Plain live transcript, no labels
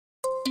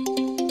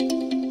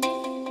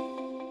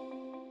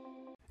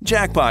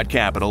Jackpot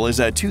Capital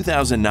is a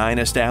 2009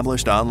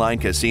 established online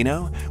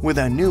casino with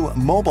a new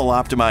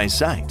mobile-optimized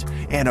site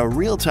and a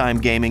real-time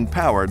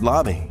gaming-powered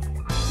lobby.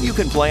 You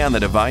can play on the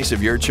device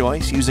of your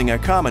choice using a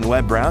common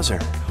web browser,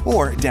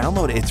 or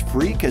download its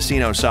free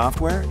casino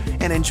software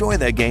and enjoy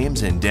the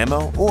games in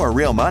demo or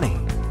real money.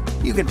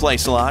 You can play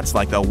slots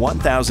like the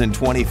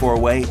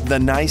 1024-way The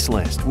Nice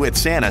List with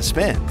Santa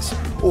Spins,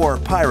 or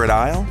Pirate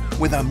Isle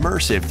with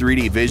immersive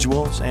 3D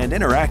visuals and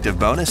interactive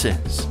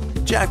bonuses.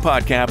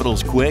 Jackpot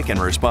Capital's quick and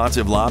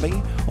responsive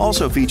lobby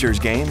also features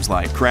games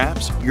like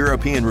Craps,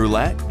 European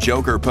Roulette,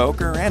 Joker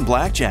Poker, and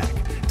Blackjack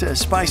to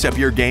spice up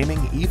your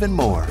gaming even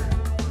more.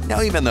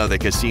 Now, even though the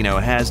casino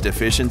has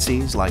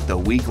deficiencies like the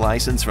weak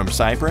license from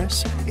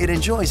Cyprus, it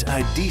enjoys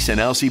a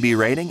decent LCB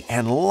rating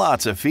and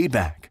lots of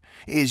feedback.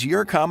 Is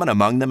your comment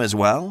among them as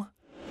well?